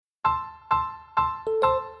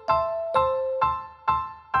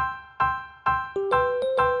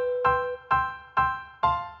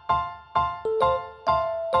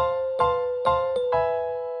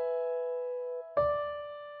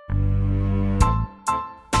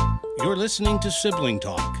You're listening to Sibling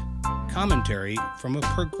Talk, commentary from a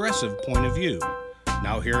progressive point of view.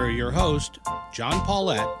 Now here are your hosts, John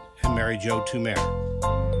Paulette and Mary Jo Tumer.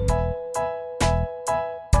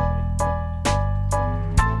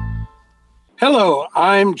 Hello,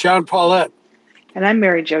 I'm John Paulette. And I'm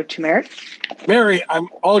Mary Jo Tumer. Mary, I'm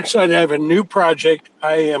all excited to have a new project.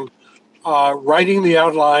 I am writing the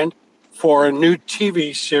outline for a new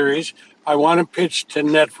TV series I want to pitch to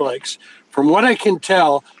Netflix. From what I can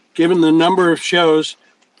tell, given the number of shows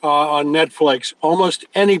on Netflix, almost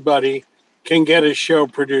anybody can get a show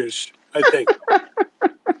produced, I think.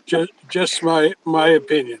 just my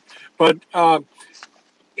opinion. But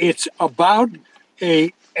it's about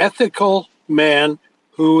a ethical man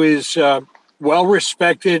who is well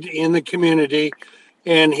respected in the community,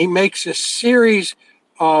 and he makes a series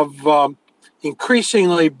of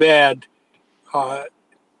increasingly bad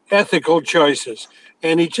ethical choices,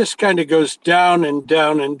 and he just kind of goes down and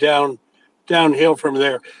down and downhill from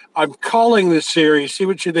there. I'm calling this series, see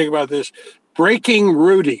what you think about this, Breaking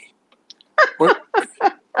Rudy. What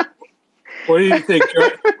do you think?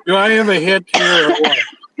 Do I have a hit here or what?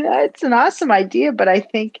 It's an awesome idea, but I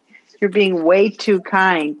think you're being way too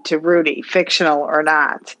kind to Rudy, fictional or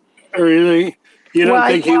not. Really? You don't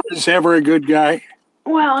think he was ever a good guy?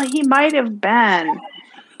 Well, he might have been,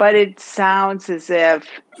 but it sounds as if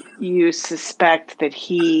you suspect that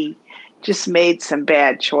he just made some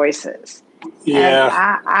bad choices.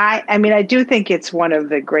 Yeah. And I mean, I do think it's one of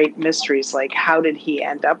the great mysteries, like how did he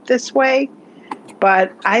end up this way?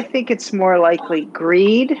 But I think it's more likely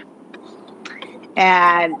greed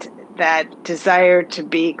and that desire to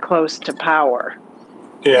be close to power.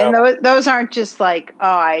 Yeah. And those aren't just like, oh,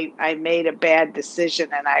 I made a bad decision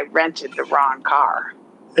and I rented the wrong car.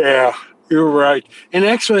 Yeah, you're right. And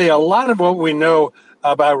actually, a lot of what we know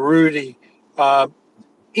about Rudy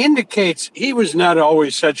indicates he was not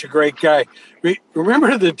always such a great guy.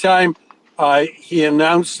 Remember the time he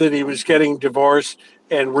announced that he was getting divorced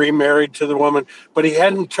and remarried to the woman, but he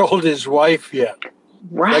hadn't told his wife yet.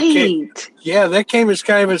 Right. That came as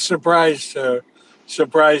kind of a surprise to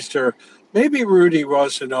her. Maybe Rudy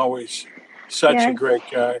wasn't always such a great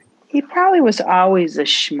guy. He probably was always a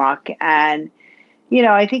schmuck. And,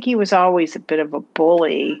 I think he was always a bit of a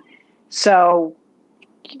bully. So,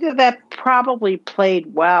 that probably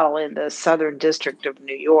played well in the Southern District of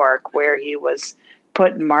New York, where he was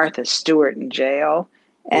putting Martha Stewart in jail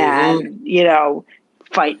and,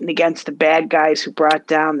 fighting against the bad guys who brought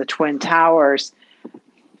down the Twin Towers.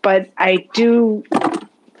 But I do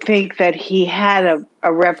think that he had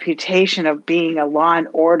a reputation of being a law and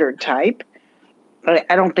order type. I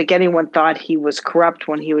don't think anyone thought he was corrupt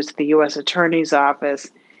when he was at the U.S. Attorney's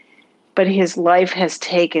Office. But his life has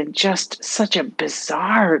taken just such a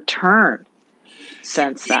bizarre turn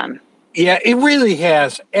since then. Yeah, it really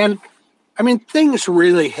has. And, I mean, things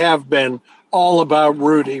really have been all about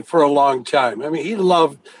Rudy for a long time. I mean, he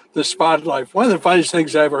loved the spotlight. One of the funniest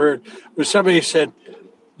things I ever heard was somebody said,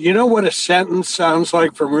 you know what a sentence sounds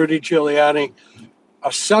like from Rudy Giuliani?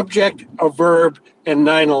 A subject, a verb, and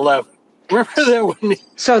 9/11. Remember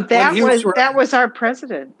that that was our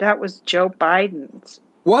president. That was Joe Biden's.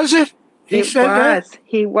 Was it? He said that?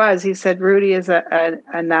 He was. He said Rudy is a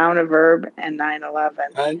noun, a verb, and 9/11.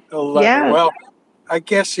 9/11. Yeah. Well, I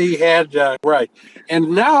guess he had right.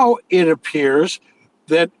 And now it appears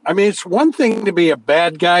that, I mean, it's one thing to be a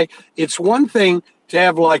bad guy. It's one thing to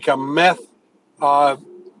have like a meth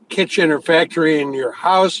kitchen or factory in your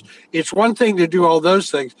house. It's one thing to do all those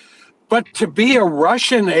things. But to be a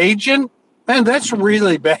Russian agent, man, that's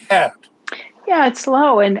really bad. Yeah, it's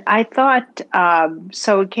low. And I thought,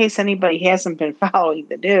 so in case anybody hasn't been following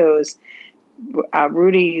the news,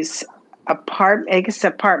 Rudy's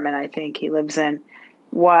apartment, I think he lives in,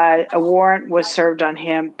 a warrant was served on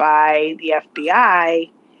him by the FBI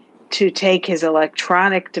to take his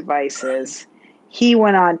electronic devices. He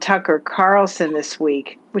went on Tucker Carlson this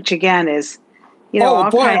week, which again is,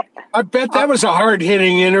 I bet that was a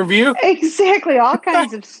hard-hitting interview. Exactly, all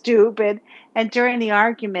kinds of stupid. And during the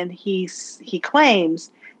argument, he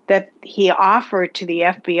claims that he offered to the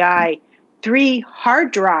FBI 3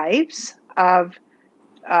 hard drives of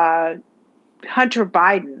Hunter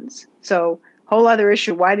Biden's. So, whole other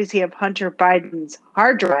issue. Why does he have Hunter Biden's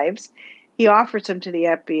hard drives? He offers them to the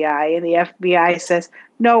FBI, and the FBI says,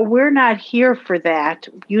 no, we're not here for that.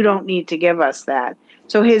 You don't need to give us that.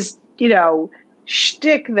 So his,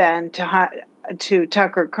 shtick then to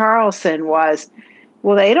Tucker Carlson was,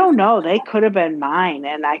 well, they don't know. They could have been mine,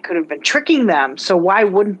 and I could have been tricking them. So why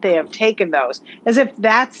wouldn't they have taken those? As if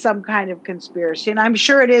that's some kind of conspiracy. And I'm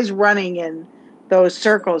sure it is running in those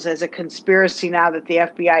circles as a conspiracy now that the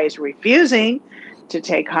FBI is refusing to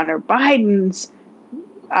take Hunter Biden's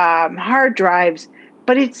hard drives,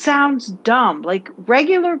 but it sounds dumb. Like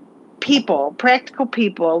regular people, practical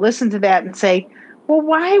people, listen to that and say, well,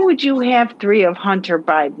 why would you have 3 of Hunter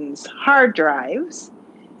Biden's hard drives?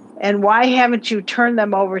 And why haven't you turned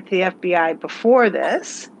them over to the FBI before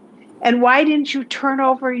this? And why didn't you turn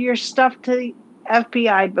over your stuff to the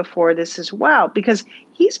FBI before this as well? Because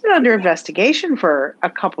he's been under investigation for a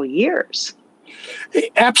couple years.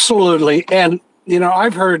 Absolutely. And,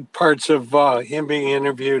 I've heard parts of him being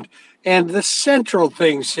interviewed, and the central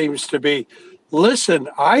thing seems to be, listen,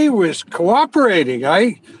 I was cooperating.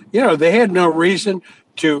 They had no reason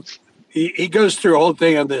to. He goes through a whole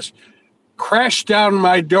thing on this. Crashed down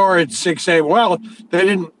my door at 6 a.m. Well, they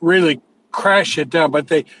didn't really crash it down, but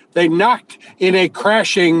they knocked in a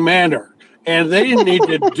crashing manner, and they didn't need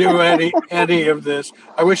to do any of this.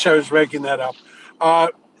 I wish I was making that up.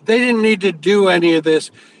 They didn't need to do any of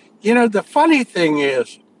this. The funny thing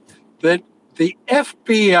is that the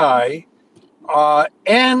FBI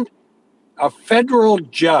and a federal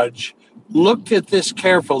judge looked at this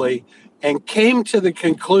carefully and came to the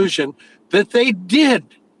conclusion that they did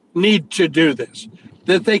need to do this,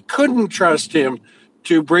 that they couldn't trust him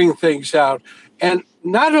to bring things out. And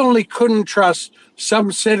not only couldn't trust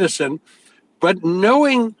some citizen, but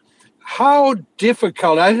knowing how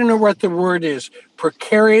difficult, I don't know what the word is,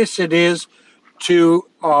 precarious it is to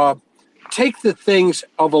take the things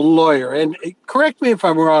of a lawyer. And correct me if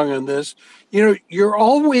I'm wrong on this, you're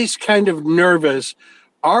always kind of nervous.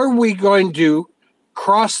 Are we going to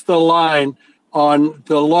cross the line on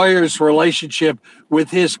the lawyer's relationship with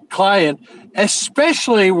his client,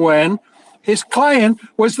 especially when his client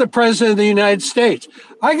was the president of the United States?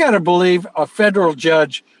 I got to believe a federal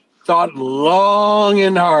judge thought long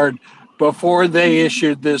and hard before they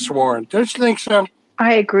issued this warrant. Don't you think so?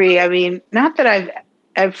 I agree. I mean, not that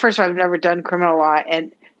first of all, I've never done criminal law,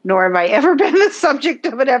 and nor have I ever been the subject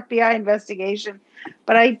of an FBI investigation.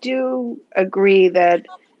 But I do agree that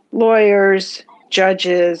lawyers,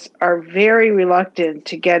 judges are very reluctant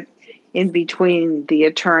to get in between the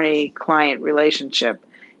attorney-client relationship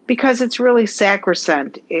because it's really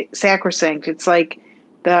sacrosanct. It's like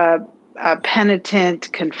the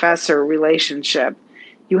penitent confessor relationship.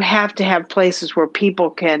 You have to have places where people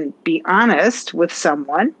can be honest with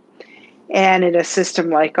someone. And in a system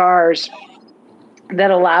like ours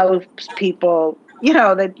that allows people,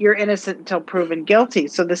 that you're innocent until proven guilty.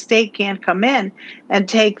 So the state can't come in and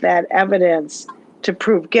take that evidence to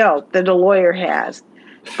prove guilt that a lawyer has.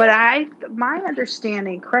 But my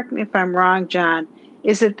understanding, correct me if I'm wrong, John,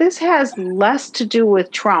 is that this has less to do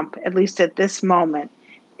with Trump, at least at this moment,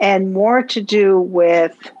 and more to do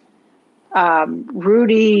with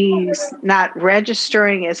Rudy's not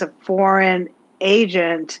registering as a foreign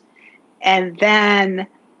agent and then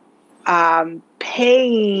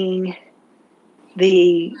paying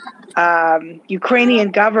the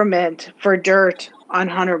Ukrainian government for dirt on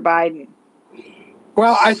Hunter Biden.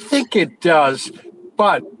 Well, I think it does,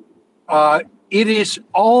 but it is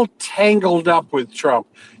all tangled up with Trump.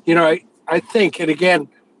 I think, and again,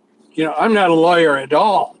 I'm not a lawyer at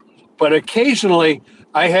all, but occasionally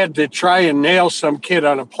I had to try and nail some kid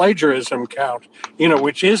on a plagiarism count,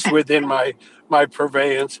 which is within my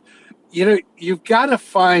purveyance. You've got to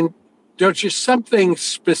find, don't you, something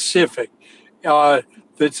specific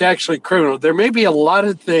that's actually criminal. There may be a lot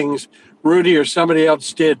of things Rudy or somebody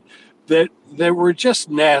else did that were just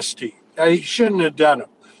nasty. He shouldn't have done them.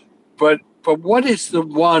 But what is the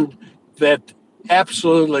one that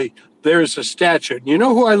absolutely there's a statute? You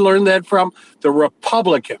know who I learned that from? The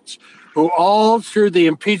Republicans, who all through the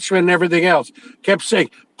impeachment and everything else kept saying,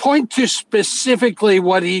 point to specifically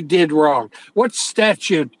what he did wrong. What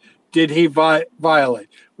statute did he violate?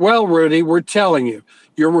 Well, Rudy, we're telling you,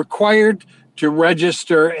 you're required to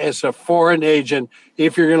register as a foreign agent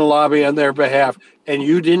if you're going to lobby on their behalf, and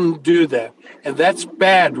you didn't do that. And that's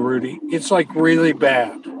bad, Rudy. It's like really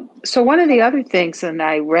bad. So one of the other things, and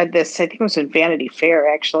I read this, I think it was in Vanity Fair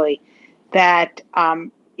actually, that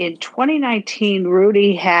in 2019,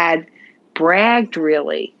 Rudy had bragged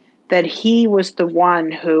really that he was the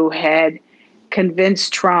one who had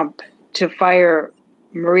convinced Trump to fire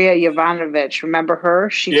Maria Yovanovitch. Remember her?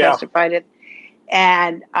 She testified it.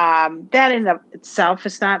 And that in of itself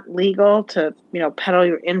is not legal to, peddle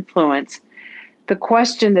your influence. The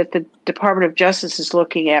question that the Department of Justice is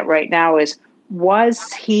looking at right now is,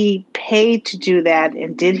 was he paid to do that,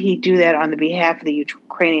 and did he do that on the behalf of the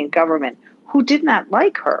Ukrainian government, who did not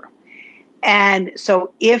like her? And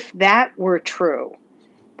so if that were true,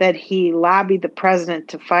 that he lobbied the president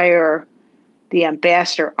to fire the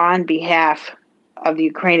ambassador on behalf of the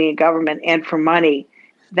Ukrainian government and for money,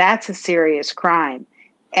 that's a serious crime.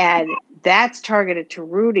 And that's targeted to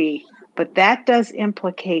Rudy, but that does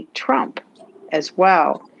implicate Trump as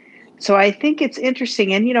well. So I think it's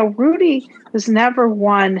interesting. And, Rudy was never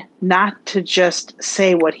one not to just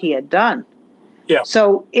say what he had done. Yeah.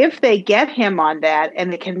 So if they get him on that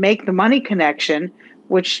and they can make the money connection,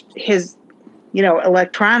 which his,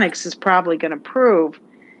 electronics is probably going to prove,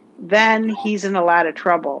 then he's in a lot of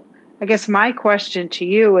trouble. I guess my question to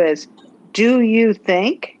you is, do you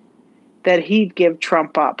think that he'd give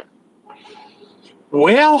Trump up?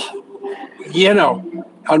 Well,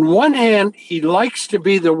 on one hand, he likes to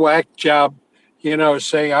be the whack job,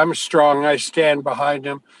 saying, I'm strong, I stand behind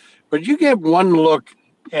him. But you get one look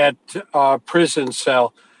at a prison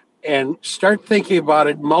cell and start thinking about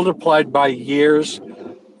it multiplied by years.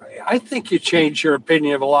 I think you change your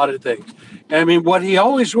opinion of a lot of things. I mean, what he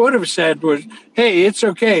always would have said was, hey, it's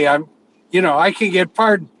okay. I can get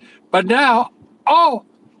pardoned. But now, oh,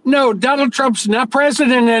 no, Donald Trump's not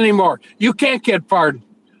president anymore. You can't get pardoned.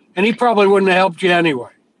 And he probably wouldn't have helped you anyway.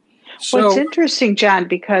 So, what's interesting, John,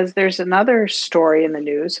 because there's another story in the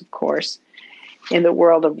news, of course, in the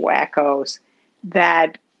world of wackos,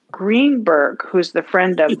 that Greenberg, who's the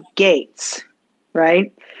friend of Gates,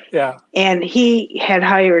 right? Yeah. And he had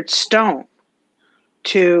hired Stone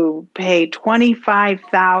to pay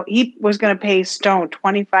 $25,000. He was going to pay Stone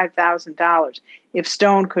 $25,000 if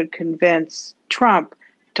Stone could convince Trump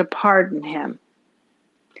to pardon him.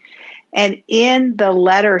 And in the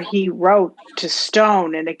letter he wrote to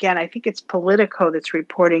Stone, and again, I think it's Politico that's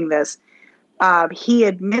reporting this, he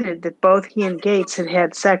admitted that both he and Gates had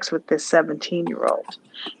had sex with this 17-year-old.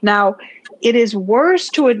 Now, it is worse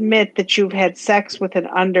to admit that you've had sex with an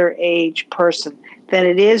underage person than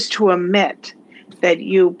it is to admit that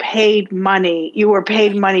you were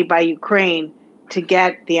paid money by Ukraine to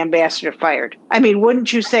get the ambassador fired. I mean,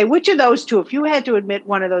 wouldn't you say, which of those two, if you had to admit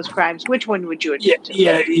one of those crimes, which one would you admit to?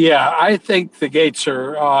 Yeah. I think the Gates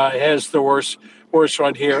has the worst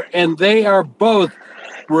one here. And they are both,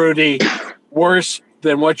 Rudy, worse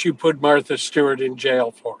than what you put Martha Stewart in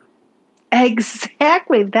jail for.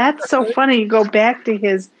 Exactly. That's so funny. You go back to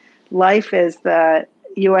his life as the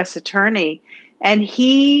U.S. attorney, and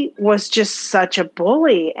he was just such a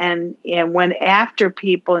bully and went after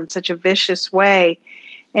people in such a vicious way.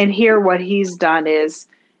 And here what he's done is,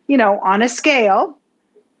 on a scale,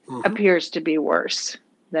 appears to be worse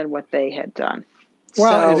than what they had done.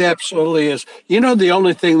 Well, it absolutely is. The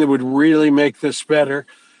only thing that would really make this better,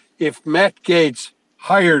 if Matt Gaetz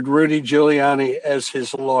hired Rudy Giuliani as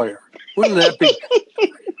his lawyer. Wouldn't that be?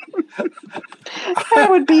 That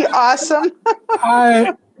would be awesome.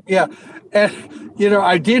 Yeah. And,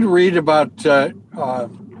 I did read about,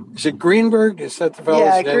 is it Greenberg? Is that the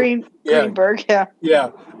fellow's name? Greenberg, yeah.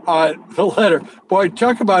 Yeah. The letter. Boy,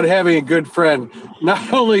 talk about having a good friend.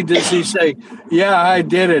 Not only does he say, yeah, I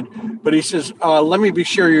did it, but he says, let me be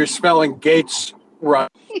sure you're spelling Gates right.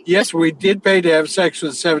 Yes, we did pay to have sex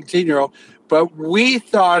with a 17-year-old, but we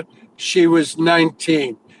thought she was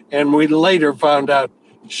 19, and we later found out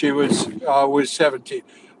she was 17.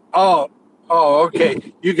 Oh,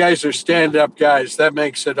 okay. You guys are stand-up guys. That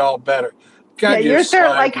makes it all better. God, you're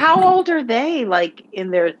like, how old are they? Like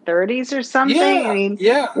in their 30s or something? Yeah, I mean,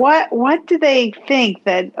 yeah. What do they think,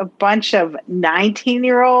 that a bunch of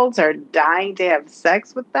 19-year-olds are dying to have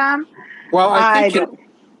sex with them? Well, I think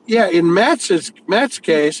in Matt's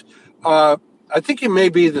case, I think it may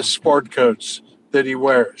be the sport coats that he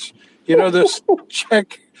wears. This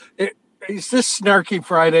check. Is this Snarky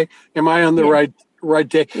Friday? Am I on the right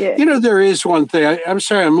day? Yeah. There is one thing. I'm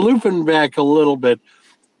sorry, I'm looping back a little bit,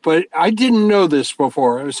 but I didn't know this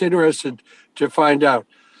before. I was interested to find out.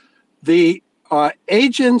 The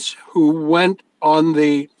agents who went on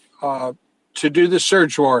to do the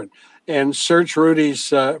search warrant and search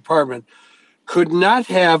Rudy's apartment could not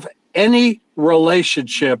have any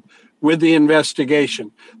relationship with the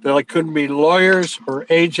investigation. They couldn't be lawyers or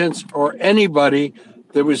agents or anybody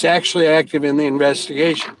that was actually active in the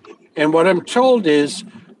investigation. And what I'm told is,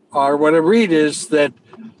 or what I read is, that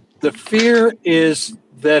the fear is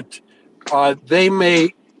that they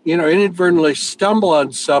may, inadvertently stumble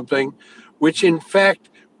on something which in fact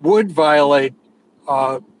would violate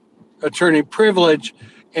attorney privilege.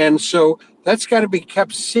 And so that's got to be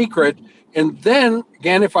kept secret. And then,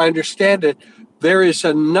 again, if I understand it, there is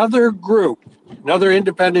another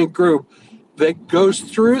independent group that goes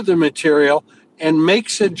through the material and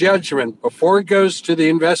makes a judgment before it goes to the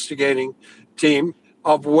investigating team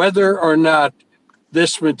of whether or not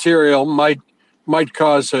this material might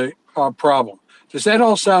cause a problem. Does that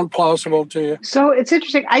all sound plausible to you? So it's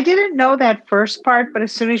interesting. I didn't know that first part, but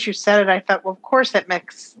as soon as you said it, I thought, well, of course that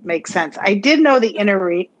makes sense. I did know the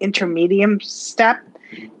intermedium step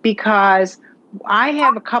because I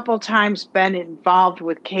have a couple times been involved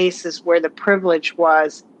with cases where the privilege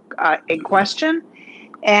was in question.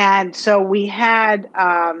 And so we had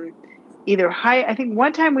I think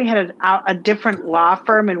one time we had a different law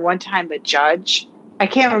firm and one time a judge. I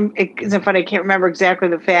can't remember exactly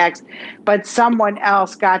the facts, but someone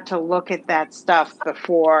else got to look at that stuff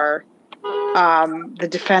before the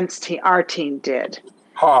defense team, our team, did.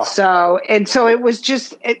 Huh. So it was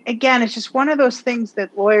just, again, it's just one of those things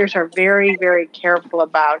that lawyers are very, very careful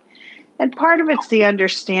about. And part of it's the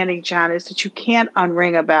understanding, John, is that you can't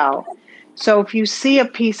unring a bell. So if you see a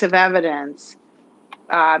piece of evidence,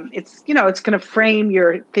 it's going to frame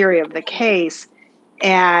your theory of the case.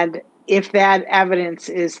 And if that evidence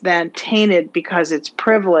is then tainted because it's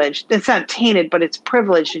privileged, it's not tainted, but it's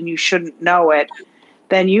privileged and you shouldn't know it,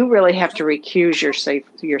 then you really have to recuse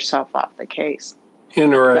yourself off the case.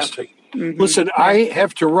 Interesting. So, Listen, I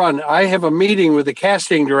have to run. I have a meeting with the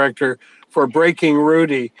casting director for Breaking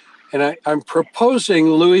Rudy, and I'm proposing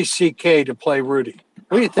Louis C.K. to play Rudy.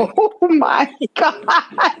 What do you think? Oh, my God.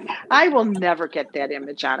 I will never get that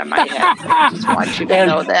image out of my head. I just want you to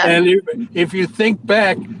know that. And if you think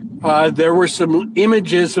back, there were some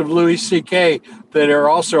images of Louis C.K. that are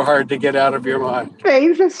also hard to get out of your mind.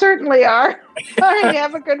 They certainly are. All right,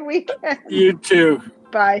 have a good weekend. You too.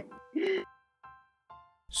 Bye.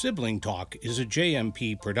 Sibling Talk is a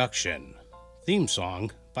JMP production. Theme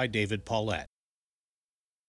song by David Paulette.